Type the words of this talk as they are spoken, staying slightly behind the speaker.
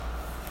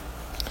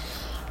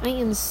I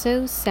am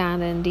so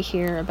saddened to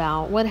hear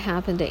about what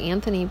happened to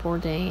Anthony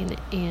Bourdain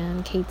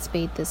and Kate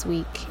Spade this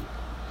week.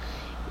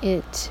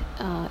 It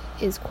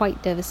is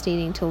quite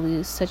devastating to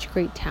lose such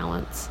great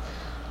talents.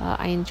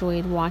 I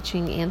enjoyed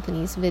watching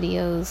Anthony's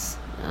videos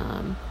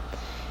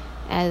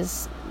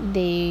as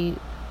they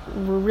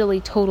were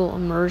really total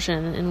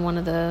immersion in one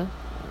of the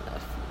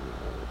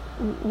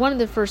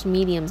first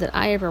mediums that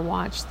I ever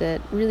watched that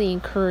really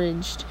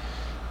encouraged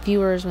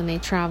viewers when they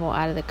travel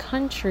out of the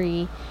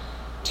country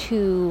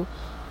to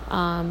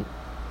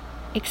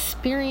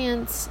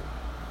experience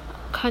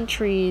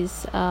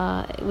countries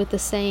with the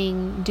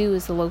saying, do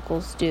as the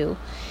locals do.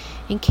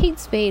 And Kate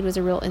Spade was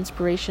a real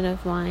inspiration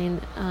of mine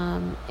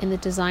in the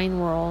design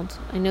world.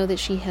 I know that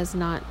she has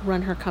not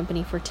run her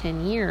company for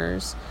 10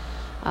 years.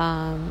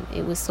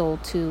 It was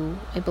sold to,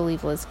 I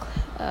believe, Liz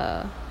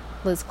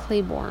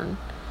Claiborne.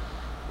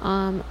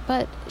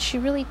 But she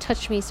really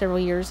touched me several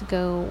years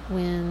ago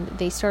when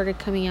they started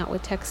coming out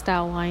with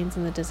textile lines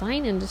in the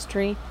design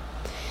industry.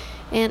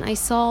 And I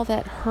saw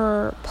that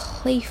her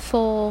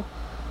playful,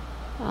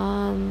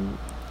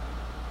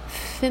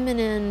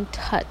 feminine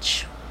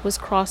touch was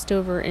crossed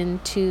over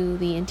into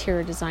the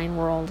interior design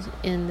world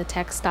in the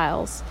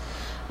textiles.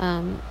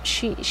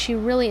 She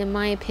really, in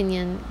my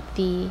opinion,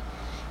 the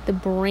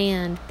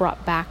brand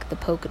brought back the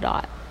polka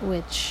dot,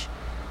 which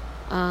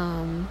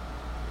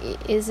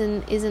is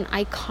an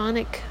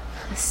iconic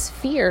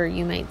sphere,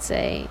 you might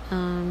say.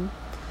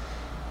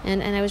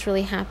 And I was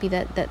really happy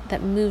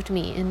that moved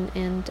me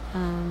and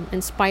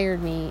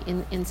inspired me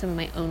in some of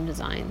my own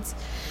designs.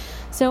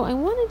 So I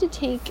wanted to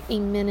take a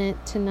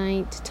minute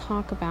tonight to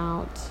talk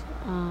about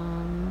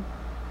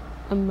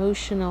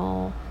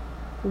emotional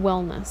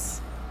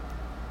wellness,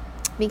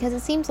 because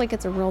it seems like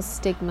it's a real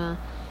stigma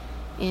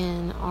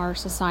in our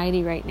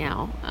society right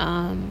now.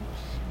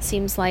 It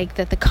seems like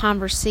that the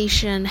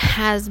conversation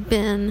has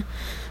been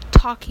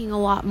talking a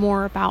lot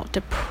more about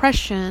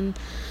depression,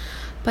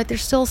 but there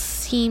still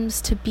seems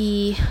to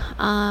be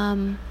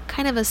kind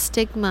of a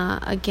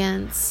stigma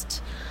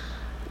against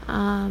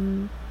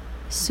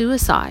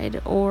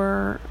suicide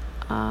or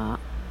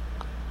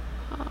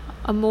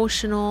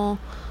emotional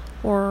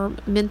or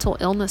mental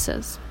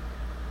illnesses.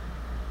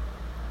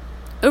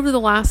 Over the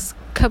last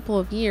couple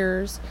of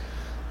years,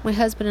 my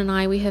husband and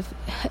I, we have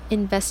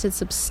invested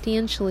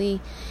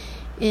substantially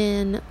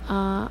in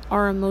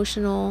our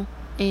emotional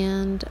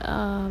and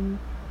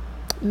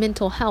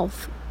mental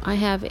health. I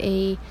have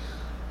a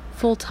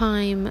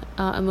full-time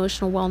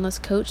emotional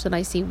wellness coach that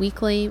I see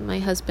weekly. My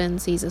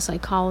husband sees a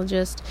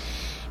psychologist.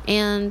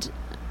 And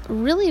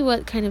really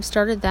what kind of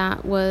started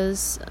that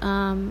was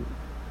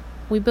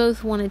we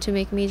both wanted to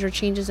make major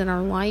changes in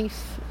our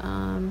life.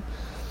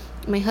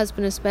 My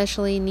husband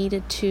especially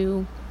needed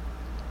to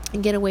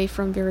get away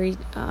from very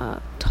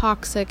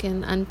toxic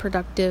and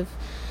unproductive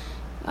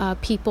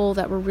people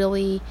that were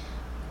really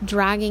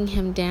dragging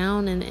him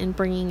down and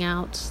bringing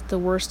out the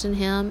worst in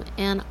him.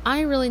 And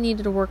I really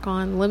needed to work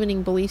on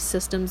limiting belief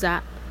systems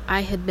that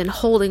I had been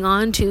holding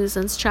on to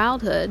since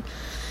childhood.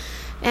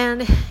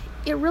 And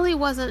it really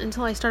wasn't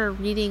until I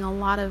started reading a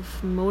lot of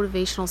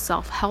motivational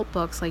self-help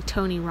books like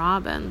Tony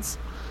Robbins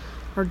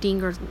or Dean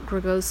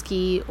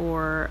Grzegowski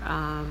or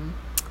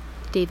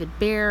David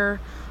Baer,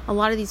 a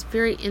lot of these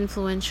very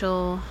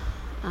influential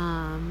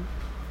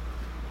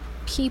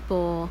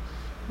people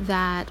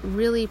that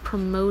really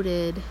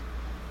promoted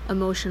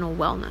emotional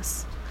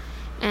wellness.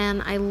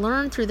 And I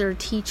learned through their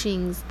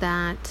teachings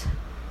that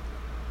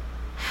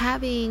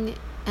having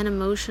an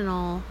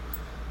emotional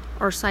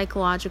or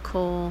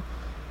psychological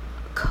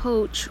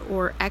coach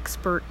or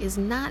expert is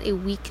not a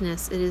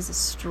weakness, it is a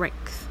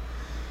strength.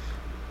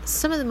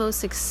 Some of the most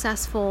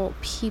successful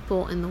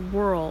people in the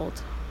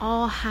world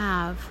all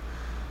have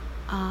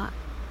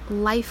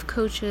life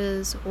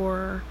coaches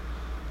or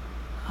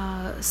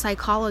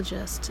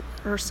psychologist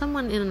or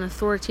someone in an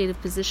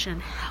authoritative position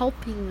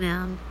helping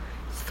them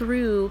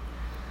through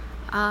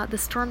the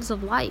storms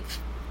of life,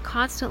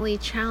 constantly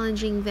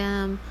challenging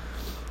them,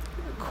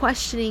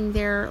 questioning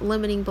their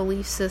limiting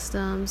belief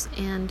systems,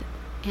 and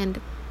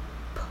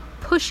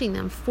pushing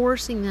them,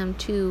 forcing them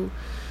to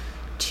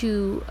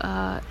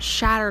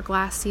shatter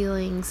glass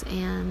ceilings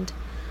and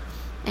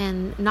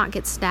not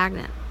get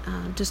stagnant,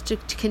 just to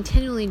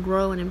continually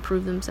grow and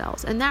improve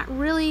themselves. And that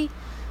really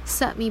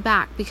set me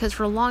back, because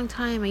for a long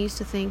time I used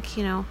to think,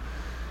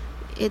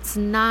 it's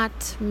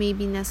not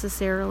maybe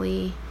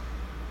necessarily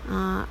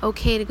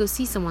okay to go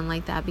see someone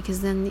like that,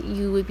 because then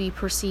you would be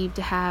perceived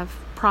to have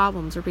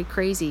problems or be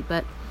crazy.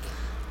 But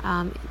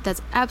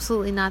that's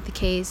absolutely not the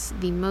case.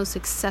 The most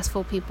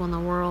successful people in the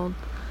world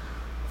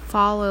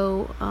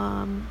follow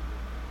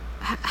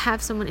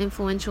have someone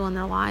influential in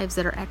their lives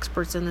that are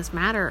experts in this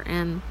matter.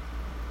 And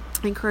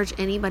I encourage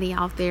anybody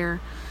out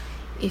there,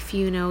 if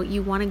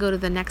you want to go to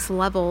the next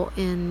level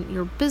in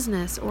your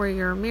business or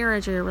your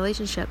marriage or your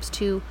relationships,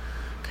 to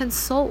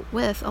consult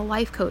with a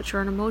life coach or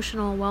an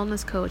emotional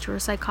wellness coach or a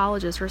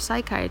psychologist or a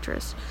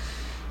psychiatrist,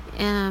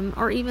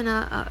 or even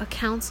a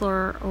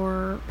counselor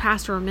or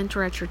pastor or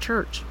mentor at your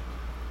church.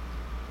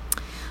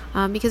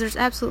 because there's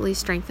absolutely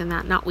strength in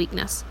that, not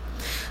weakness.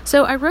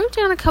 So I wrote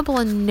down a couple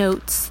of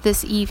notes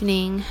this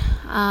evening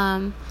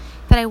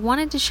that I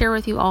wanted to share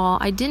with you all.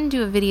 I didn't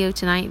do a video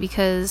tonight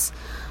because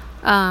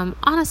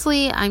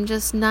honestly, I'm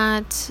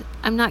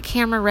not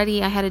camera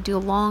ready. I had to do a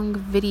long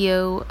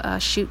video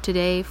shoot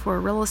today for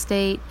real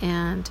estate,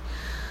 and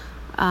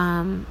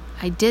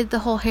I did the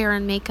whole hair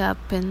and makeup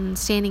and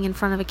standing in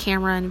front of a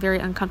camera in very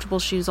uncomfortable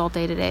shoes all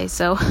day today.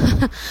 So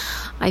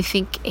I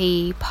think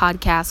a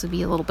podcast would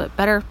be a little bit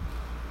better.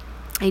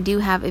 I do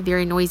have a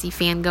very noisy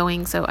fan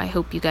going, so I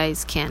hope you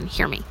guys can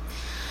hear me.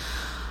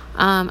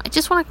 I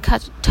just want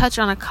to touch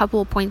on a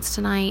couple of points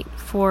tonight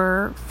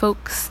for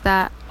folks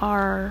that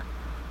are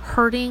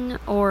hurting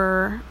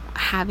or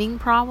having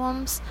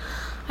problems.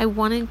 I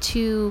wanted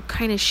to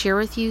kind of share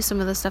with you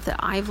some of the stuff that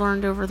I've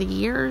learned over the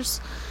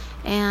years,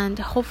 and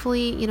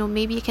hopefully,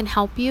 maybe it can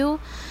help you.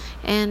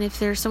 And if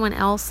there's someone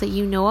else that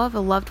you know of, a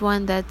loved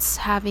one that's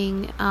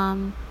having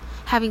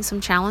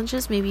some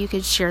challenges, maybe you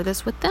could share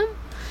this with them,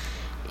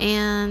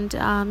 and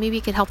maybe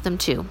it could help them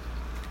too.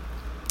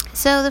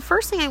 So the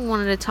first thing I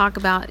wanted to talk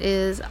about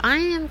is I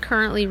am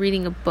currently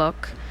reading a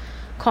book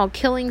called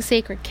Killing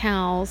Sacred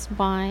Cows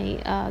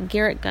by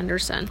Garrett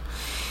Gunderson.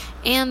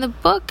 And the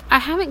book, I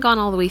haven't gone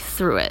all the way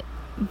through it,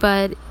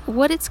 but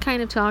what it's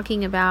kind of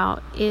talking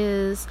about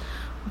is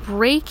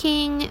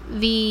breaking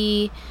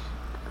the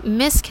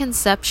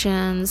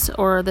misconceptions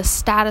or the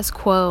status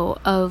quo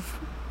of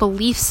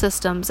belief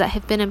systems that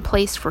have been in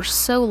place for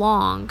so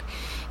long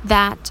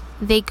that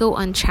they go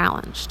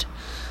unchallenged.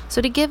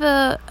 So to give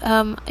a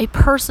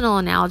personal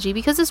analogy,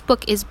 because this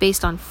book is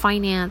based on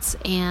finance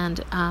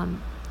and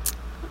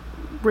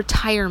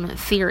retirement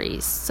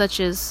theories, such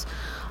as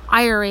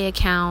IRA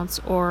accounts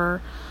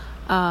or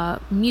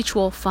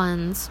mutual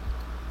funds,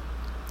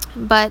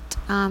 but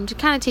to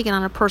kind of take it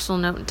on a personal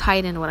note and tie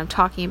it into what I'm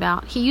talking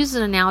about, he uses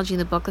an analogy in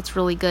the book that's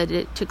really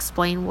good to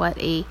explain what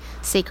a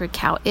sacred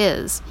cow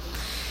is.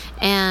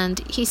 And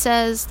he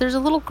says there's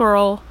a little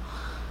girl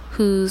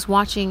who's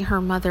watching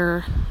her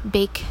mother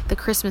bake the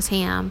Christmas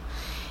ham,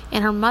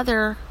 and her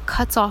mother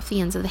cuts off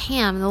the ends of the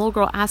ham, and the little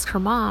girl asks her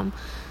mom,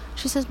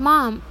 she says,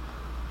 "Mom,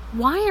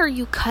 why are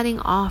you cutting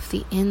off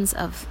the ends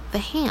of the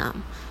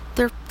ham?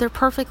 They're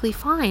perfectly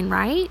fine,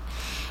 right?"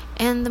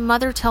 And the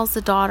mother tells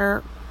the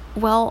daughter,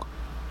 "Well,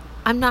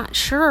 I'm not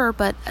sure,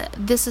 but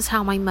this is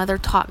how my mother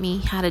taught me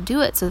how to do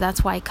it, so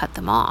that's why I cut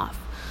them off."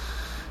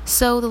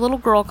 So the little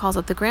girl calls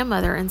up the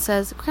grandmother and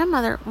says,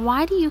 "Grandmother,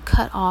 why do you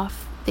cut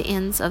off the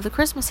ends of the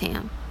Christmas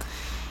ham?"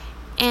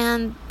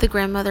 And the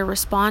grandmother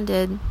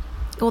responded,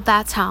 "Well,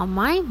 that's how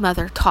my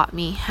mother taught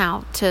me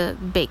how to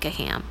bake a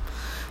ham."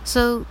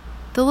 So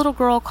the little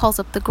girl calls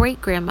up the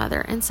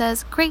great-grandmother and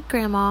says,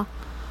 "Great-grandma,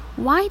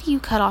 why do you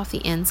cut off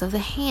the ends of the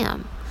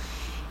ham?"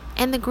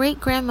 And the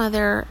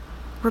great-grandmother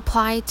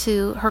replied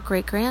to her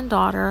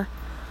great-granddaughter,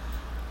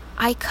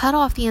 "I cut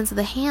off the ends of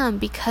the ham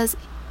because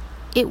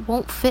it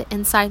won't fit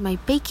inside my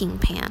baking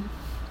pan."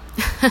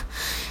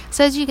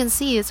 So as you can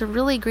see, it's a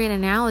really great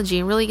analogy.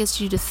 It really gets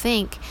you to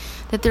think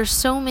that there's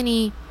so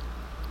many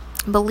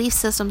belief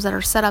systems that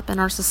are set up in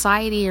our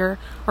society or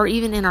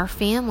even in our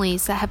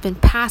families that have been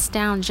passed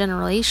down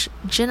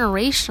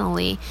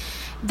generationally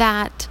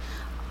that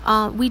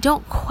we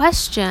don't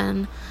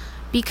question,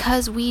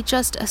 because we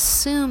just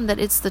assume that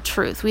it's the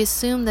truth. We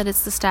assume that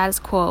it's the status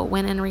quo,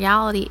 when in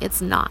reality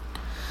it's not.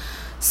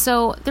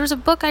 So there's a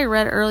book I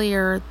read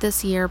earlier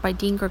this year by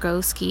Dean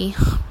Grzegowski.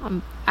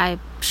 I'm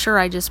sure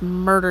I just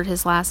murdered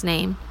his last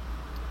name.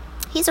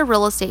 He's a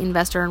real estate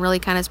investor and really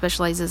kind of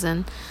specializes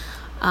in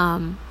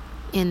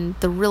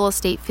the real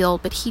estate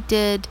field, but he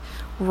did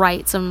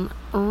write some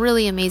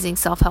really amazing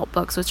self-help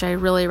books, which I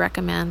really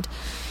recommend.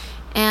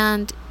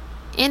 And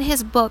in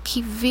his book,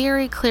 he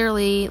very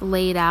clearly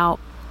laid out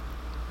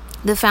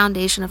the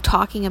foundation of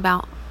talking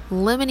about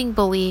limiting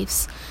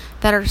beliefs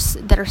that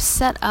are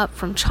set up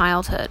from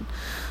childhood.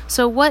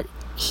 So what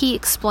he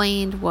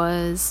explained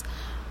was,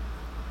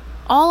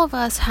 all of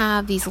us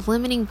have these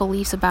limiting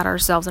beliefs about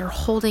ourselves that are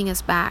holding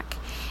us back,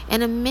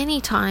 and many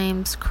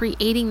times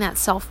creating that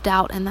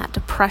self-doubt and that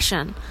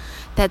depression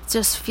that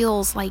just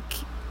feels like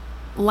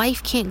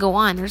life can't go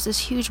on. There's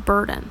this huge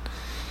burden.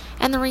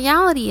 And the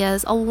reality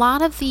is, a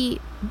lot of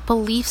the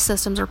belief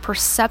systems or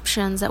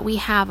perceptions that we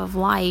have of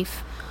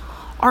life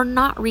are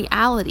not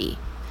reality.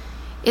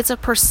 It's a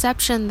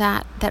perception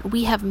that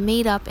we have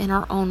made up in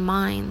our own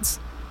minds.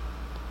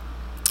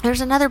 There's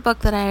another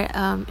book that I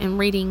am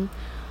reading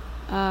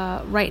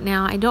right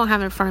now. I don't have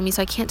it in front of me,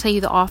 so I can't tell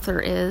you the author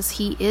is.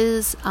 He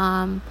is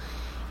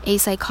a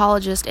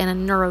psychologist and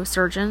a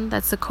neurosurgeon.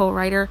 That's the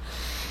co-writer.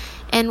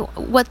 And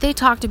what they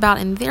talked about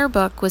in their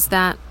book was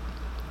that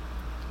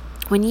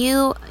when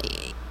you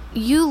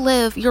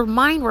live, your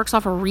mind works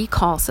off a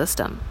recall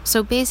system.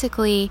 So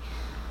basically,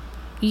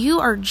 you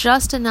are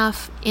just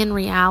enough in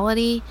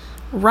reality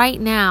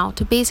right now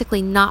to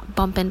basically not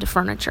bump into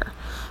furniture.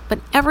 But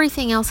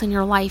everything else in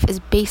your life is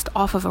based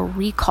off of a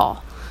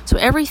recall. So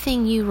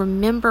everything you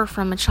remember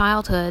from a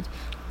childhood,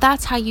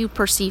 that's how you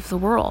perceive the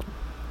world.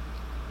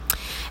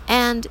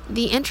 And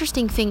the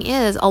interesting thing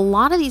is, a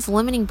lot of these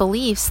limiting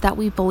beliefs that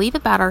we believe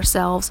about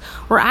ourselves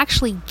were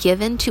actually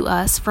given to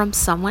us from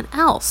someone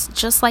else,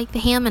 just like the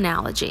ham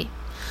analogy.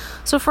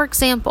 So for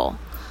example,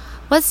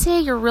 let's say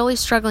you're really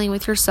struggling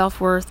with your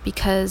self-worth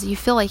because you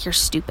feel like you're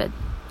stupid.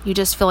 You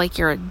just feel like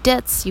you're a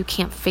ditz. You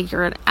can't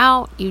figure it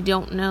out. You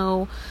don't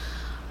know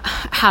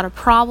how to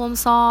problem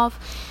solve.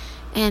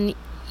 And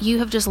you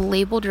have just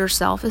labeled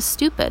yourself as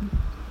stupid.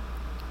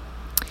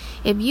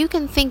 If you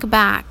can think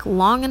back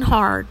long and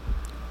hard,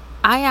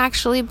 I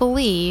actually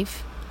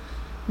believe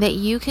that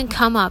you can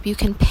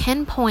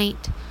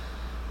pinpoint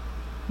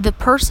the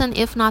person,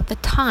 if not the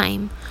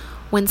time,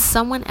 when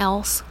someone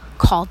else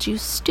called you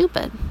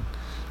stupid.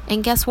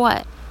 And guess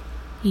what?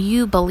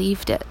 You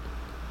believed it.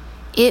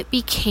 It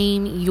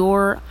became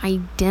your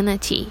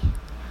identity.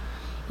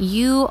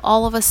 You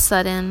all of a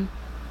sudden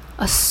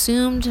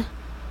assumed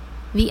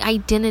the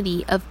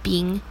identity of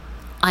being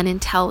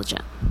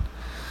unintelligent.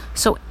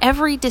 So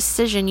every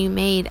decision you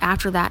made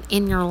after that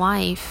in your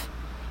life,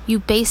 you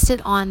based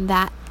it on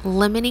that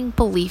limiting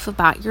belief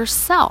about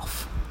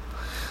yourself.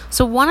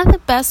 So one of the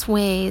best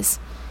ways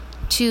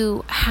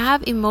to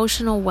have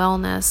emotional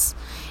wellness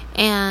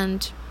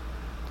and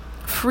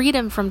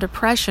freedom from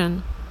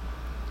depression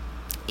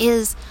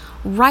is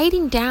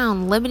writing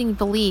down limiting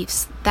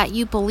beliefs that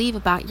you believe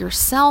about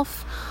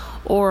yourself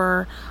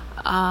or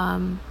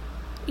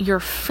your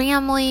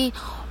family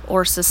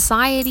or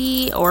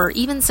society or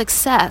even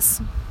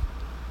success.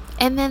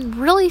 And then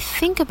really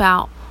think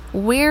about,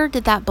 where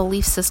did that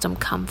belief system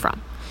come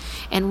from?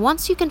 And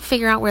once you can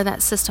figure out where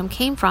that system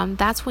came from,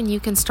 that's when you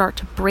can start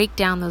to break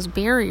down those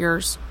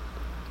barriers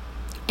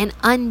and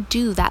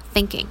undo that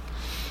thinking.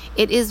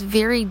 It is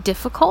very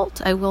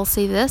difficult. I will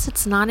say this,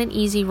 it's not an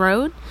easy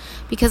road,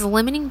 because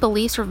limiting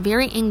beliefs are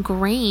very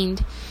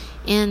ingrained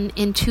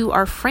into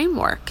our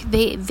framework.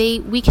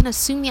 We can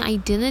assume the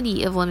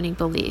identity of limiting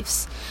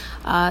beliefs.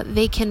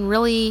 They can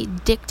really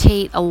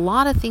dictate a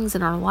lot of things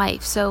in our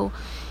life. So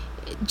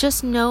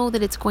just know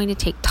that it's going to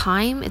take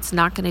time. It's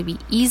not going to be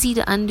easy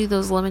to undo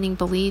those limiting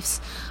beliefs,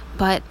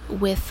 but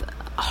with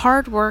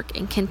hard work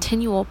and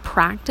continual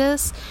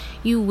practice,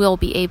 you will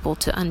be able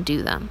to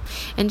undo them.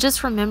 And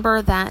just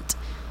remember that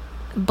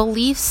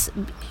beliefs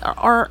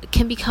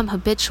can become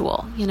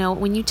habitual.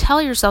 When you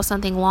tell yourself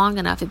something long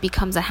enough, it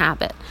becomes a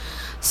habit.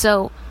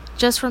 So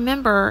just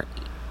remember,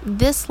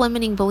 this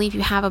limiting belief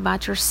you have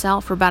about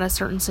yourself or about a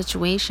certain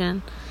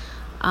situation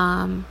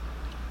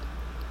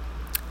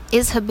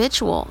is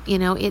habitual.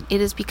 It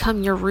has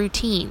become your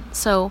routine.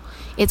 So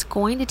it's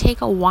going to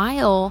take a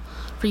while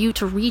for you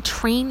to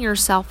retrain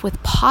yourself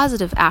with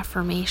positive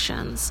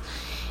affirmations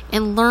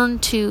and learn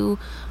to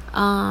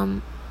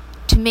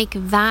make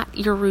that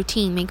your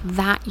routine, make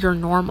that your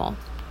normal.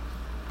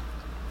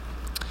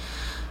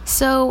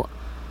 So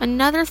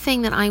another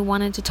thing that I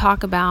wanted to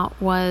talk about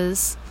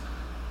was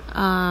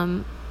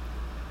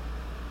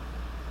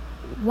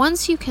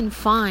once you can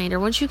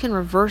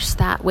reverse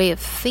that way of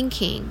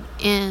thinking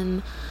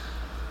and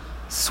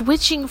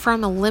switching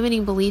from a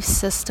limiting belief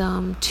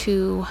system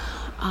to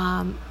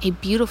a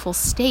beautiful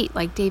state,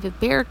 like David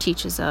Baer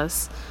teaches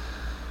us.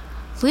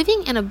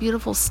 Living in a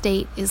beautiful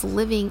state is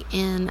living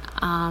in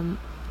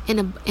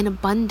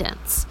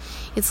abundance.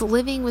 It's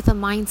living with a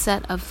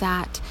mindset of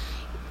that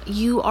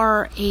you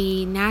are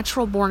a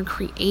natural born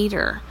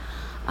creator,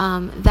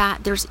 that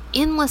there's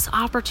endless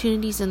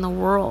opportunities in the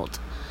world,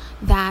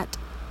 that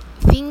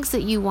things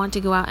that you want to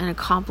go out and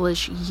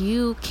accomplish,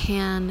 you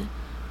can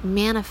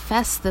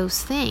manifest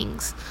those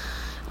things.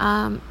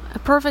 A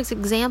perfect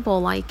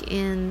example, like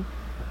in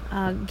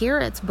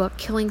Garrett's book,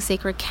 Killing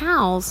Sacred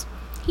Cows,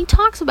 he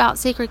talks about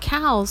sacred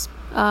cows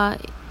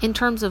in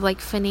terms of like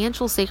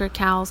financial sacred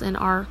cows in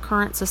our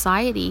current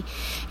society,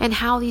 and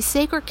how these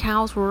sacred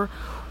cows were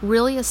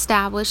really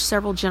established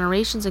several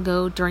generations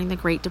ago during the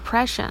Great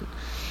Depression.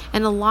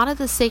 And a lot of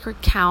the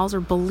sacred cows or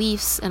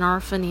beliefs in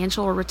our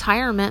financial or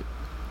retirement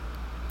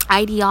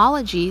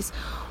ideologies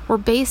were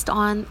based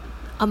on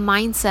a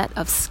mindset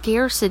of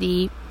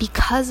scarcity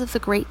because of the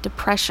Great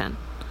Depression.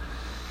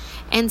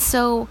 And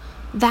so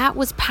that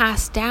was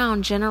passed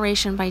down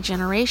generation by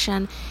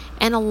generation,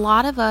 and a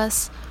lot of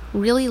us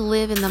really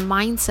live in the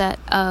mindset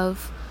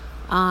of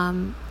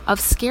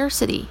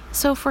scarcity.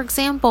 So for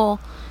example,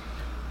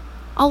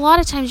 a lot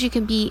of times you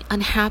can be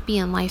unhappy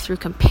in life through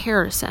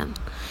comparison,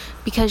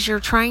 because you're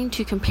trying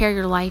to compare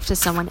your life to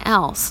someone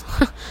else.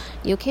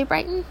 You okay,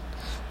 Brighton?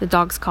 The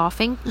dog's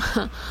coughing.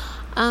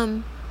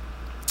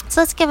 So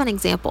let's give an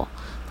example.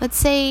 Let's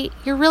say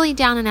you're really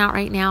down and out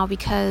right now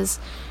because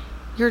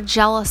you're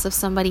jealous of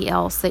somebody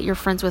else that you're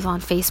friends with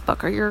on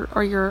Facebook,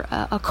 or you're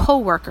a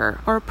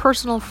coworker or a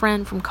personal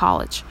friend from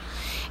college,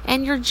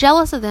 and you're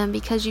jealous of them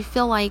because you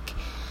feel like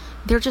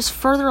they're just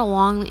further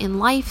along in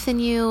life than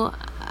you.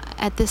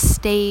 At this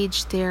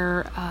stage,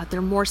 they're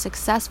more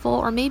successful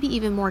or maybe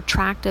even more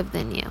attractive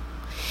than you.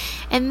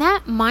 And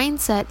that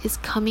mindset is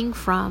coming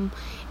from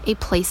a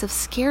place of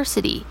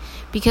scarcity,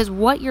 because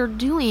what you're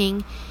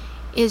doing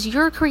is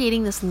you're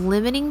creating this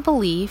limiting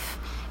belief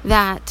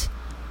that,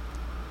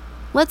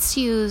 let's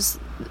use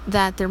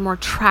that they're more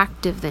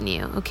attractive than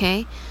you,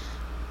 okay?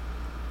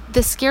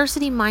 The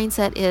scarcity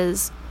mindset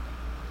is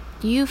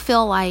you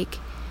feel like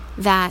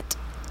that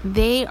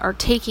they are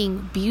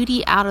taking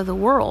beauty out of the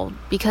world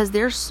because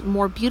they're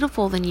more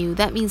beautiful than you.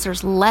 That means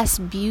there's less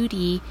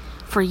beauty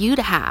for you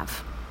to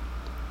have.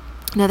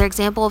 Another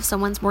example of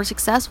someone's more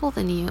successful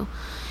than you.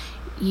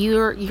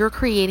 You're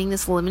creating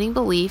this limiting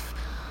belief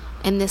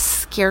and this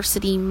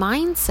scarcity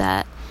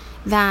mindset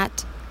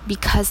that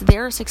because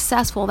they're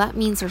successful, that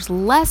means there's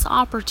less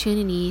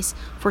opportunities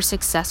for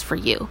success for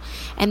you.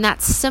 And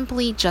that's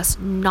simply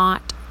just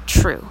not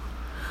true.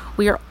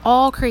 We are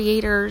all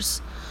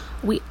creators.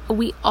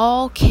 We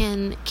all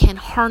can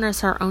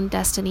harness our own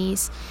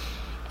destinies.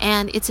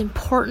 And it's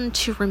important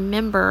to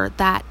remember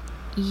that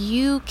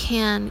you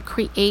can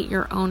create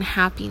your own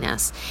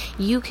happiness.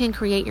 You can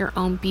create your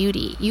own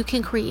beauty. You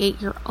can create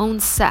your own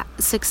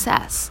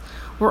success.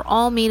 We're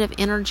all made of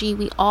energy.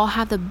 We all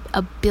have the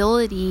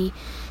ability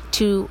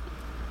to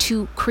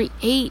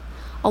create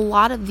a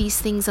lot of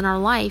these things in our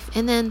life.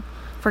 And then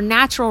for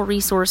natural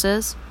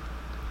resources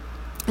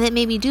that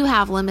maybe do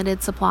have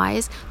limited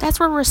supplies, that's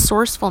where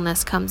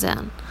resourcefulness comes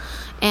in.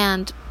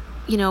 And,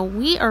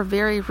 we are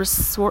very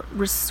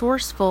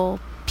resourceful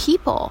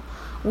people.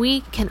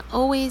 We can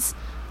always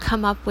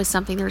come up with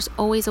something. There's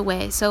always a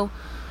way. So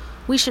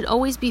we should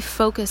always be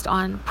focused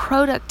on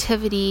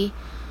productivity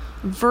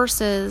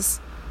versus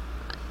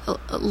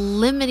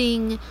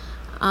limiting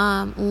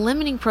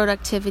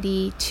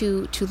productivity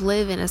to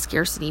live in a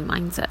scarcity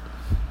mindset.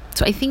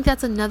 So I think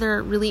that's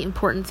another really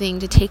important thing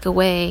to take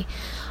away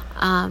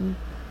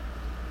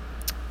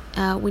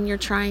when you're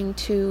trying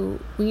to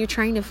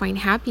find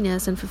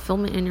happiness and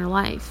fulfillment in your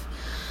life.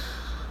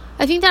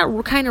 I think that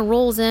kind of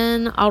rolls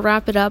in. I'll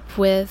wrap it up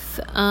with,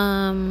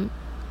 I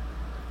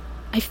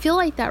feel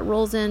like that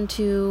rolls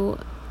into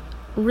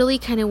really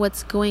kind of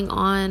what's going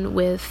on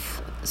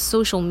with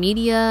social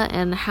media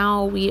and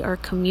how we are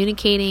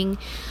communicating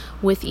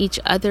with each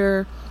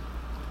other.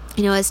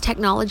 As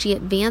technology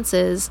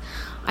advances,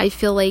 I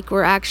feel like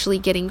we're actually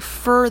getting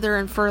further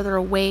and further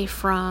away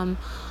from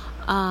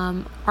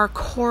our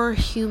core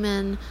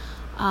human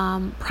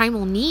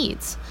primal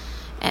needs.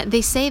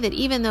 They say that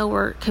even though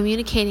we're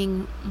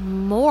communicating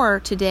more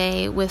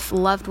today with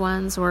loved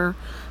ones or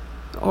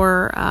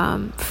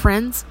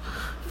friends,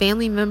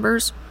 family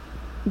members,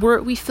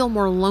 we feel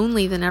more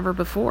lonely than ever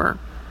before.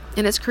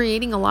 And it's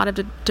creating a lot of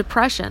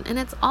depression. And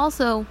it's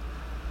also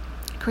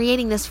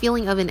creating this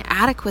feeling of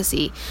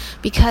inadequacy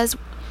because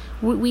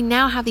we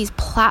now have these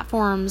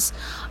platforms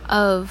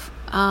of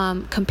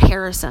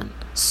comparison,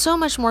 so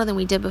much more than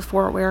we did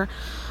before, where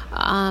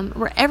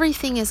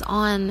everything is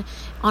on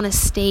a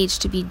stage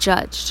to be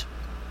judged.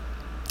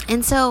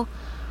 And so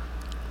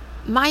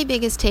my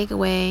biggest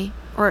takeaway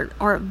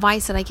or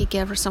advice that I could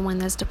give for someone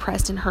that's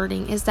depressed and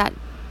hurting is that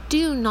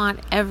do not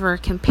ever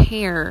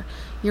compare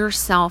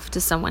yourself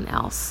to someone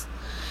else,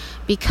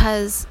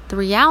 because the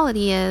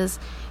reality is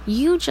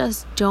you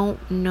just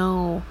don't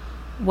know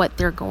what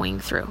they're going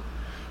through.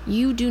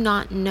 You do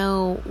not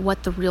know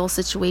what the real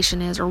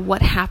situation is or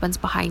what happens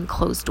behind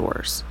closed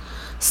doors.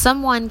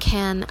 Someone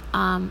can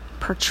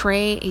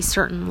portray a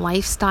certain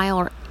lifestyle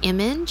or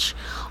image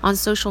on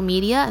social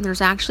media, and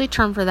there's actually a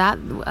term for that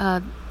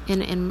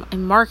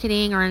in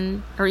marketing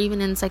or even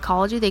in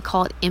psychology. They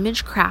call it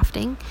image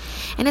crafting,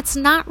 and it's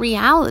not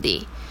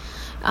reality.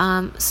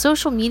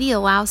 Social media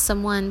allows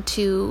someone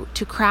to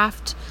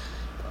craft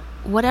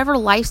whatever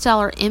lifestyle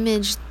or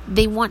image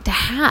they want to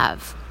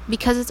have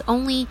because it's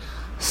only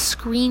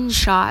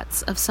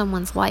screenshots of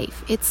someone's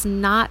life. It's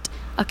not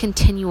a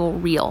continual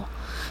reel.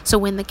 So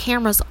when the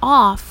camera's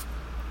off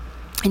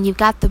and you've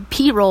got the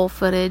B-roll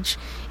footage,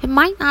 it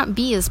might not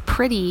be as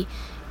pretty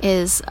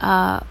as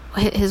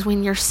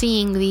when you're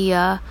seeing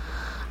the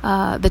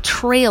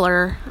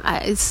trailer.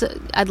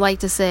 I'd like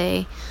to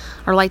say,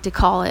 or like to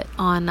call it,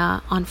 on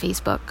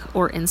Facebook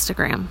or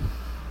Instagram.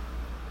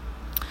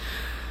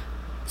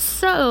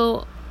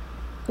 So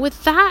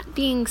with that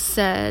being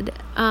said,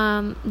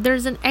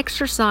 there's an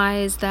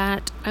exercise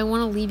that I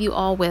want to leave you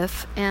all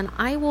with, and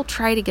I will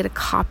try to get a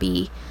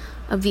copy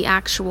of the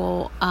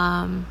actual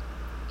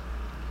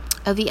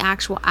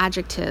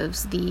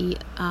adjectives, the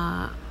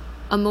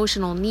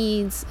emotional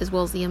needs as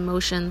well as the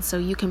emotions, so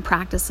you can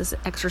practice this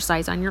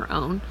exercise on your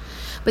own.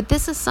 But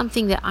this is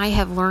something that I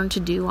have learned to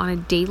do on a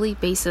daily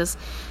basis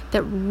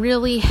that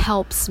really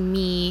helps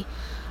me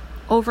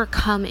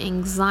overcome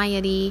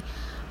anxiety,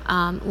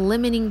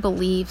 limiting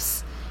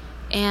beliefs,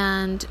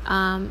 and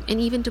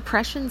even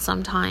depression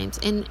sometimes,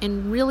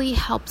 and really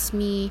helps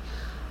me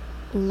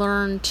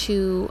learn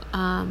to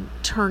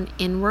turn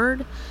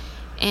inward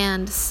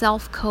and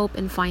self-cope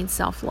and find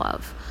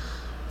self-love.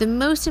 The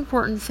most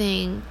important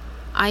thing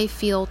I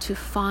feel to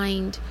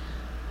find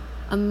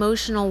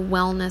emotional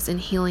wellness and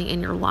healing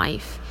in your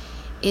life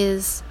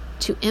is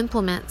to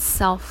implement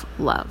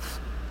self-love.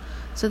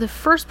 So the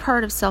first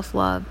part of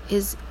self-love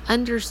is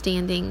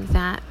understanding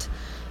that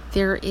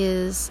there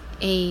is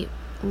a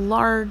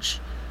large,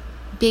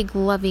 big,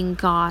 loving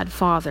God,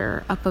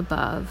 Father up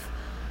above,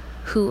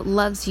 who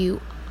loves you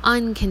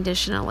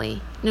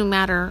unconditionally, no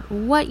matter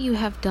what you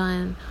have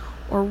done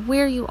or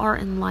where you are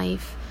in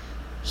life.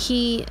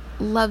 He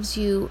loves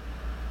you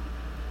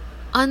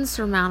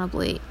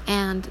unsurmountably,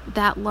 and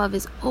that love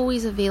is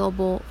always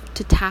available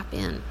to tap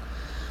in.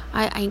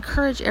 I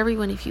encourage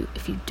everyone, if you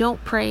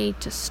don't pray,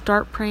 to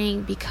start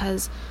praying,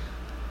 because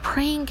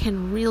praying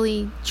can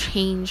really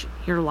change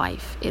your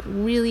life. It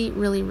really,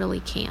 really,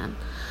 really can.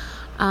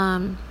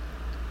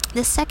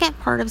 The second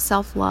part of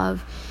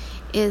self-love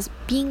is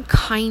being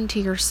kind to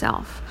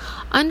yourself.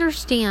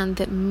 Understand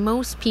that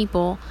most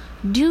people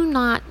do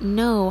not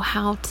know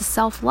how to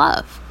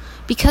self-love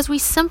because we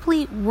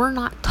simply were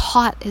not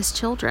taught as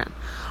children.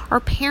 Our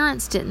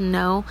parents didn't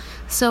know,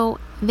 so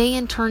they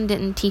in turn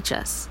didn't teach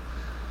us.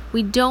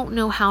 We don't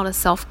know how to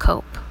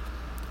self-cope.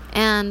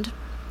 And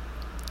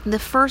the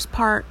first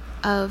part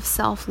of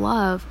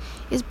self-love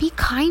is be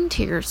kind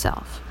to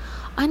yourself.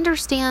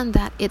 Understand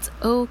that it's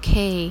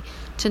okay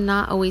to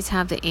not always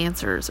have the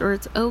answers, or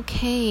it's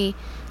okay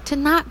to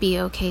not be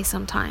okay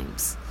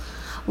sometimes.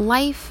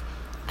 Life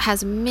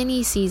has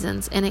many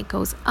seasons, and it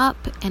goes up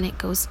and it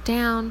goes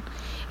down,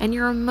 and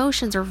your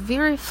emotions are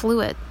very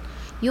fluid.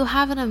 You'll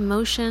have an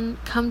emotion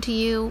come to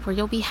you where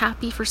you'll be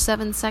happy for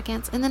 7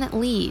 seconds, and then it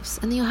leaves.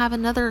 And then you'll have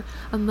another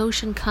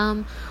emotion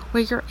come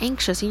where you're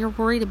anxious and you're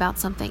worried about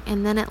something,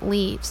 and then it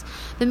leaves.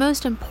 The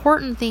most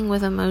important thing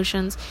with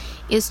emotions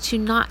is to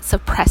not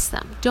suppress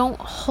them. Don't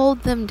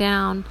hold them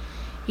down.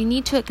 You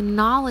need to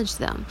acknowledge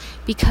them,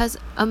 because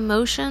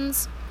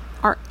emotions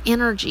are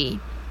energy,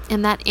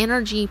 and that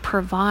energy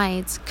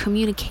provides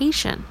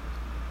communication.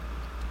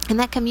 And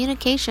that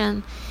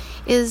communication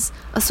is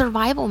a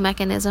survival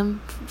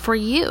mechanism for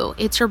you.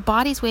 It's your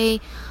body's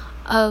way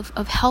of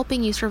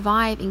helping you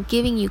survive and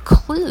giving you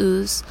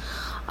clues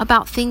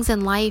about things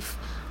in life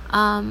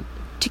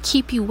to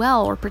keep you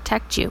well or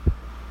protect you.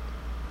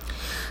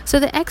 So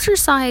the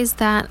exercise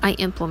that I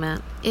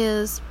implement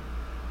is,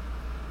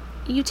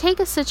 you take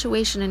a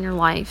situation in your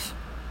life.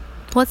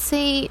 Let's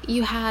say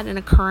you had an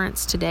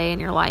occurrence today in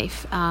your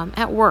life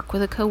at work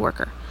with a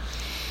coworker,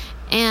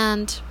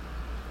 and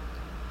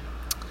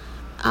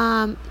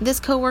this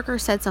coworker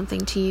said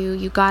something to you.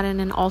 You got in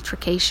an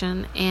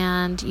altercation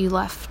and you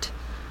left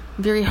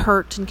very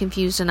hurt and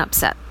confused and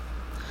upset.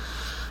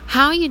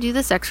 How you do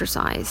this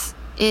exercise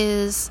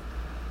is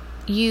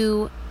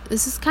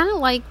this is kind of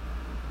like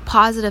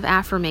positive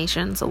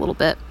affirmations a little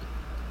bit.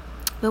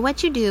 But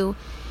what you do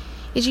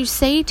is you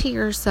say to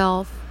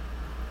yourself,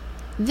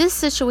 this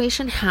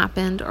situation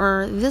happened,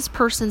 or this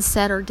person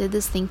said or did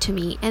this thing to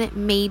me, and it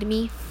made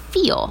me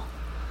feel.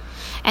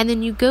 And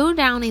then you go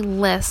down a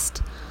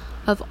list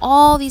of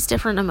all these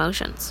different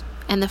emotions.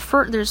 And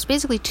there's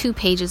basically 2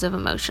 pages of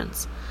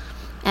emotions.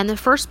 And the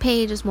first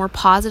page is more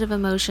positive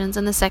emotions,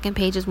 and the second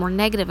page is more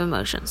negative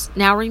emotions.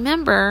 Now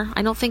remember,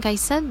 I don't think I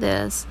said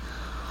this,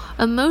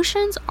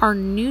 emotions are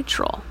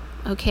neutral,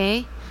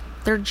 okay?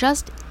 They're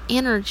just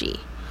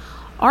energy.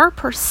 Our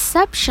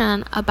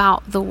perception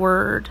about the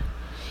word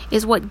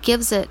is what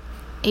gives it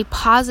a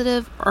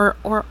positive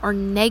or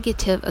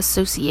negative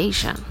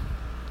association.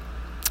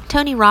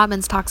 Tony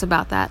Robbins talks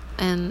about that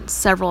in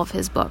several of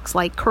his books,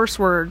 like curse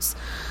words.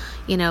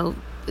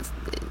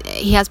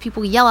 He has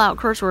people yell out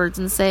curse words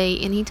and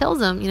he tells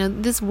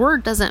them, this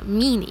word doesn't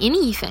mean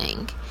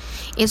anything.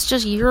 It's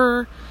just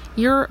your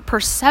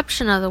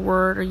perception of the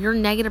word, or your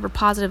negative or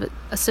positive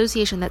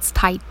association that's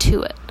tied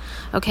to it.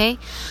 Okay?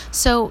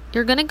 So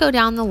you're going to go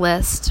down the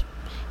list,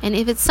 and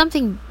if it's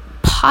something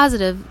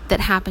positive that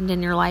happened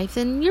in your life,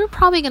 then you're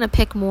probably going to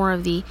pick more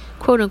of the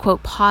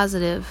quote-unquote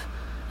positive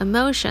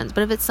emotions.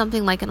 But if it's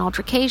something like an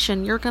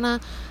altercation, you're going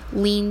to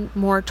lean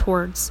more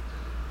towards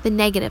the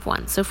negative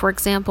one. So for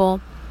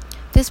example,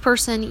 this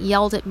person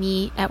yelled at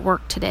me at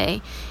work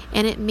today,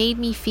 and it made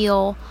me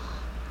feel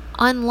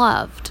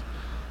unloved,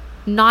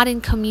 not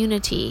in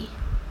community,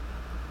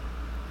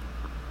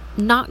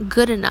 not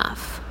good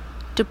enough,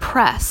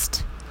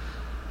 depressed,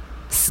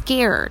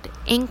 scared,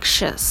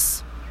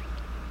 anxious.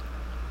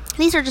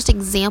 These are just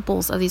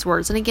examples of these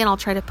words. And again, I'll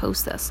try to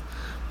post this.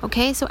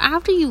 Okay, so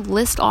after you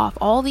list off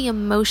all the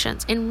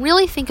emotions, and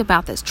really think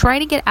about this, try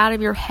to get out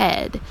of your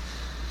head.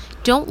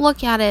 Don't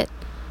look at it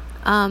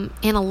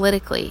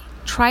analytically.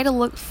 Try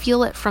to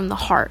feel it from the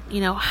heart.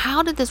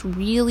 How did this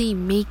really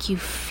make you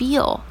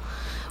feel?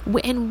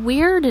 And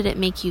where did it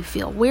make you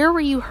feel? Where were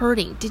you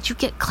hurting? Did you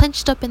get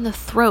clenched up in the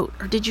throat,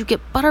 or did you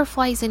get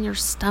butterflies in your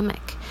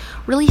stomach?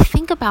 Really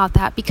think about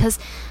that, because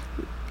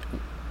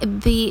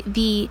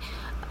the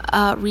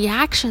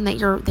reaction that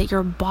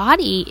your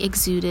body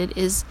exuded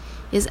is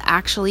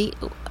actually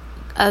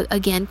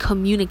again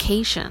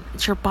communication.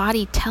 It's your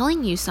body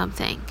telling you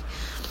something.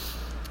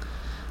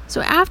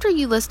 So after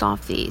you list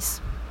off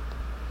these,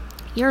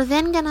 you're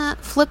then gonna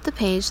flip the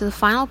page to the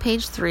final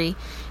page 3,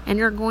 and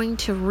you're going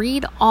to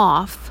read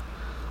off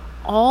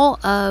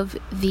all of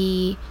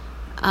the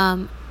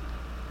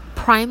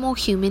primal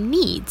human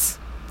needs.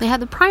 They have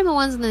the primal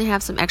ones, and then they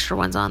have some extra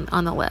ones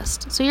on the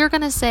list. So you're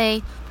gonna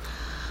say,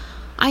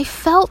 I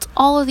felt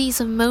all of these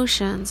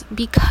emotions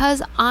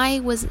because I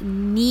was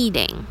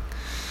needing.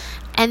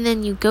 And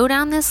then you go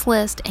down this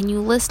list and you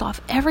list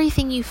off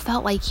everything you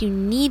felt like you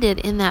needed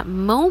in that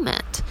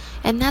moment.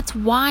 And that's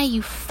why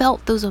you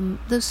felt those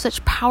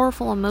such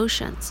powerful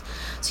emotions.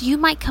 So you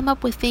might come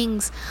up with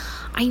things.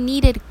 I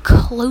needed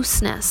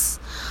closeness.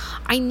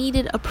 I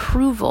needed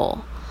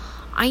approval.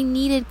 I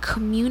needed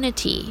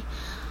community.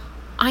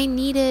 I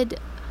needed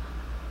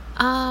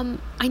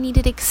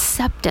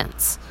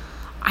acceptance.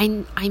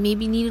 I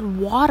maybe needed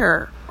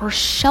water or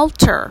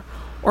shelter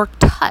or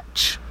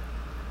touch.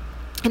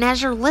 And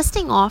as you're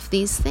listing off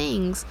these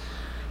things,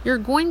 you're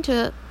going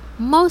to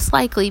most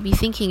likely be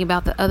thinking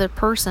about the other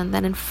person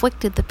that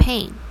inflicted the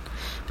pain.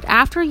 But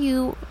after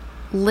you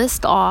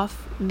list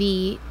off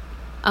the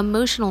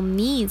emotional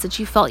needs that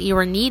you felt you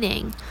were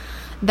needing,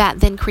 that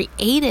then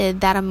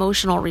created that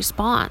emotional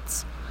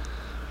response,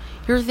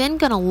 you're then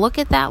going to look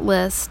at that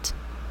list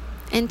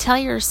and tell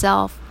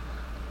yourself,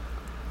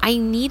 I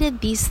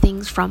needed these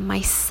things from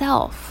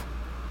myself.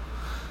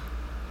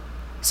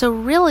 So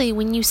really,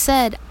 when you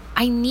said,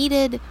 I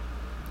needed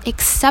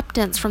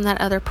acceptance from that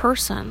other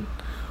person,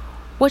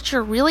 what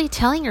you're really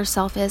telling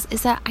yourself is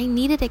that I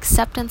needed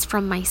acceptance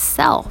from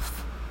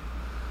myself.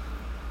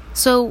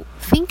 So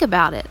think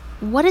about it.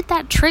 What did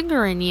that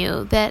trigger in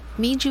you that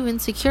made you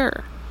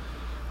insecure?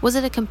 Was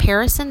it a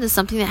comparison to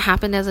something that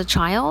happened as a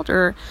child,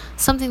 or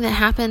something that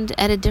happened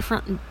at a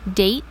different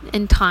date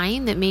and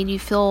time that made you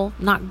feel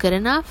not good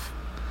enough?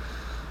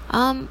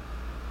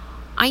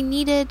 I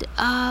needed,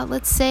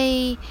 let's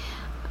say,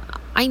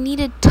 I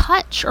needed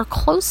touch or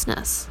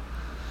closeness.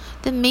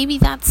 Then maybe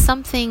that's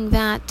something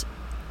that,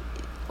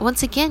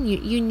 once again,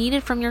 you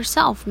needed from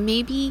yourself.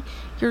 Maybe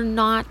you're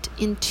not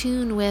in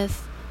tune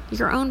with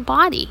your own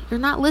body. You're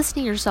not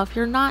listening to yourself.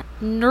 You're not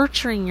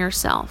nurturing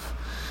yourself.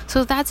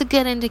 So that's a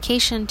good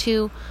indication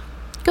to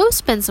go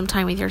spend some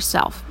time with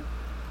yourself.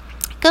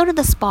 Go to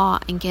the spa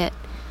and get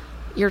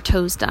your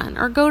toes done,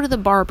 or go to the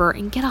barber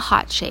and get a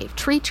hot shave.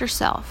 Treat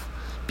yourself.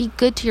 Be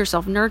good to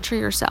yourself. Nurture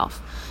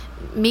yourself.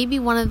 Maybe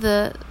one of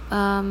the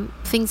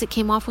things that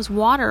came off was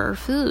water or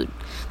food.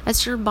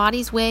 That's your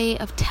body's way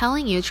of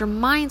telling you. It's your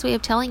mind's way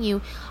of telling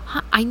you,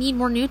 I need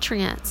more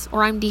nutrients,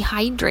 or I'm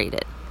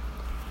dehydrated.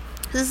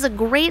 This is a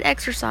great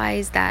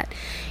exercise that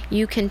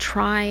you can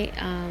try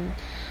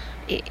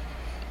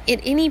at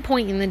any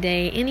point in the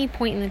day, any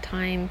point in the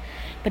time.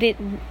 But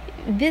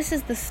this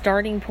is the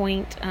starting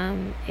point.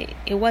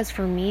 It was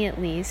for me,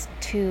 at least,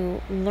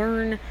 to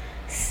learn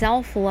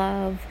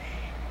self-love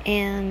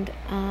and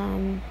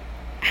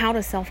how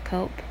to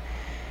self-cope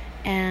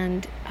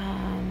and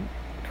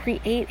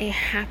create a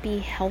happy,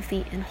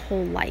 healthy, and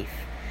whole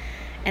life.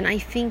 And I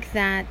think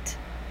that,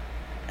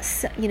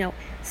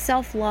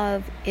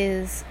 self-love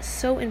is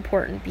so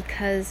important,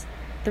 because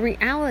the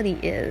reality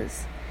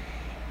is,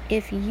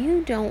 if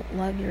you don't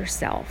love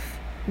yourself,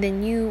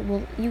 then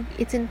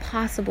it's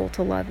impossible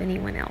to love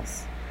anyone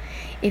else.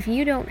 If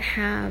you don't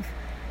have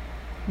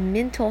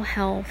mental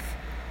health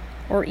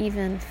or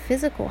even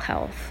physical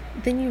health,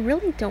 then you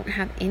really don't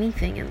have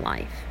anything in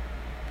life.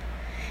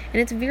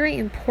 And it's very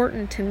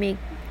important to make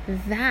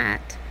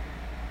that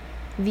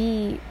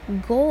the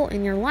goal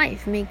in your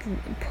life.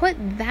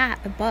 Put that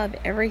above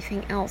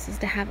everything else, is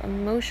to have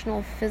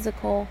emotional,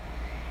 physical,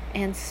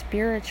 and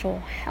spiritual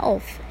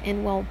health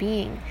and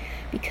well-being.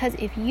 Because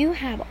if you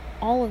have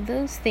all of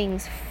those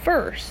things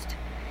first,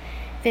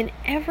 then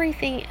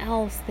everything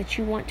else that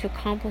you want to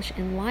accomplish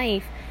in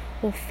life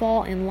will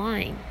fall in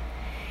line.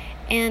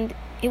 And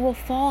it will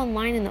fall in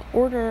line in the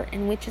order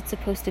in which it's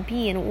supposed to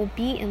be, and it will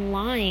be in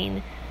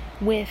line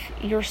with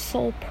your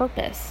sole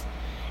purpose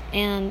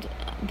and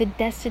the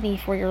destiny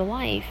for your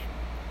life.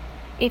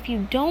 If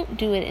you don't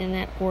do it in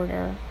that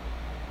order,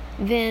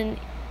 then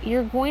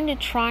you're going to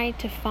try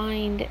to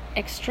find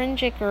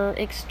extrinsic or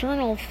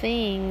external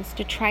things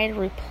to try to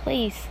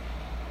replace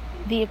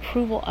the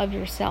approval of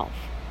yourself.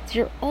 So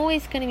you're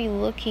always going to be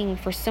looking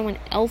for someone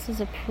else's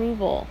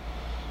approval,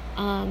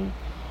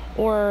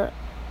 or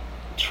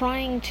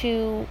trying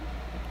to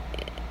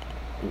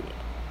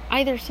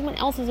either someone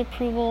else's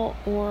approval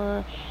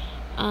or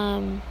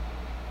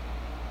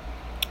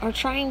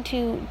trying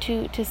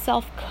to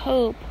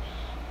self-cope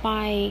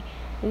by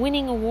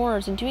winning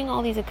awards and doing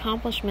all these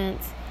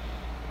accomplishments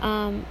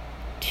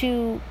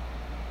to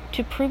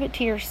prove it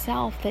to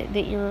yourself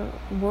that you're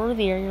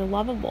worthy or you're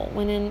lovable,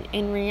 when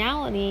in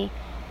reality,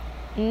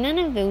 none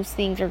of those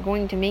things are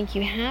going to make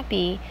you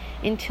happy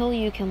until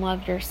you can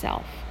love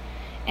yourself.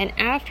 And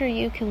after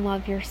you can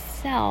love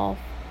yourself,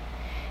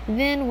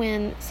 then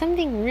when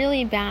something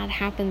really bad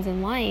happens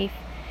in life,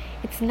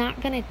 it's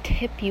not going to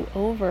tip you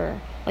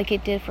over like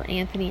it did for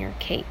Anthony or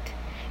Kate,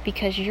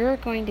 because you're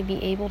going to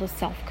be able to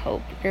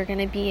self-cope. You're going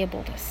to be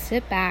able to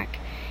sit back,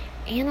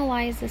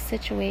 analyze the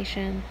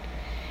situation,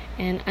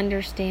 and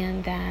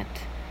understand that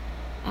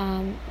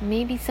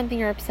maybe something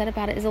you're upset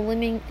about is a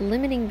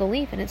limiting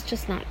belief, and it's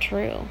just not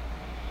true.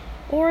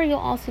 Or you'll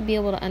also be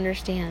able to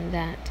understand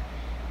that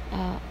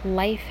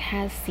life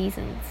has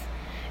seasons.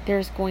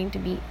 There's going to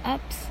be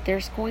ups,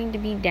 there's going to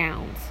be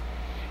downs.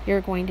 You're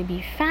going to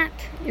be fat,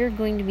 you're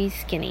going to be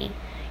skinny.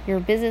 Your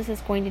business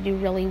is going to do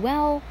really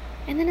well,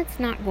 and then it's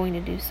not going to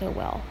do so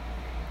well.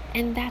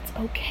 And that's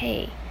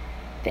okay.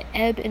 The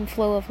ebb and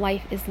flow of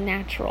life is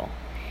natural.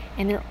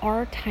 And there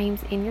are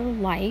times in your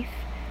life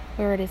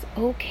where it is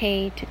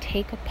okay to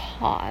take a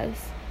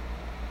pause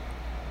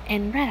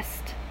and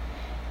rest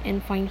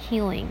and find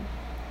healing.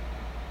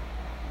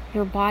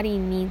 Your body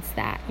needs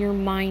that. Your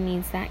mind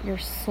needs that. Your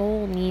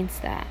soul needs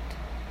that.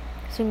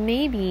 So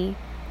maybe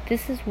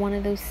this is one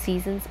of those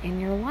seasons in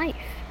your life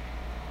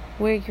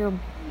where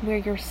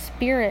your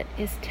spirit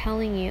is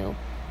telling you,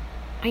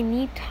 I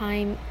need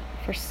time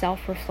for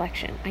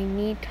self-reflection. I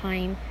need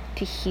time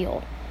to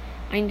heal.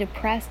 I'm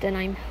depressed and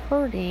I'm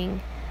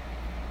hurting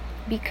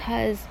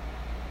because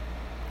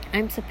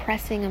I'm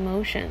suppressing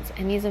emotions,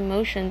 and these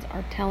emotions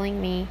are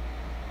telling me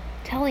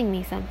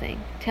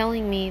something,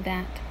 telling me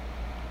that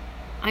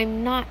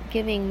I'm not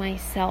giving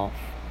myself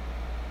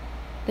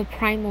the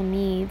primal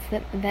needs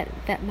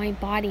that my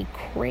body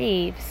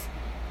craves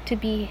to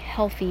be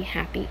healthy,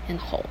 happy, and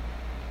whole.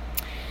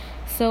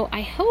 So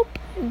I hope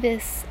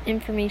this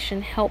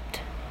information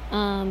helped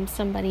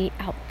somebody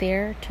out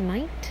there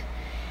tonight.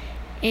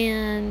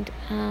 And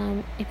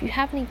if you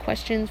have any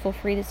questions, feel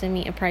free to send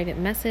me a private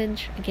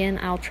message. Again,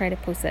 I'll try to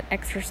post that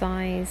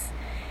exercise.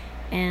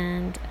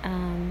 And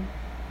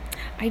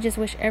I just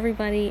wish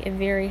everybody a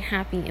very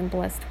happy and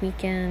blessed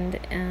weekend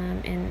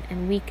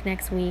and week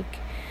next week.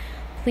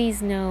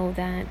 Please know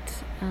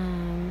that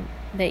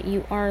that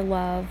you are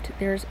loved.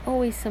 There's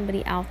always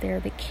somebody out there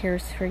that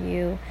cares for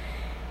you.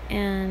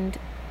 And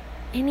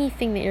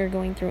anything that you're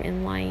going through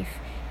in life,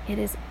 it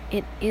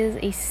is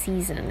a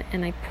season,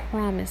 and I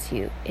promise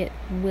you it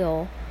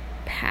will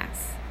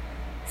pass.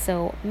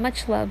 So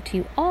much love to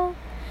you all.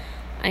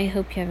 I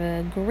hope you have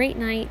a great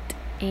night,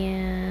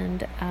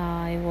 and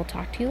I will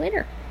talk to you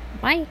later.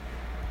 Bye.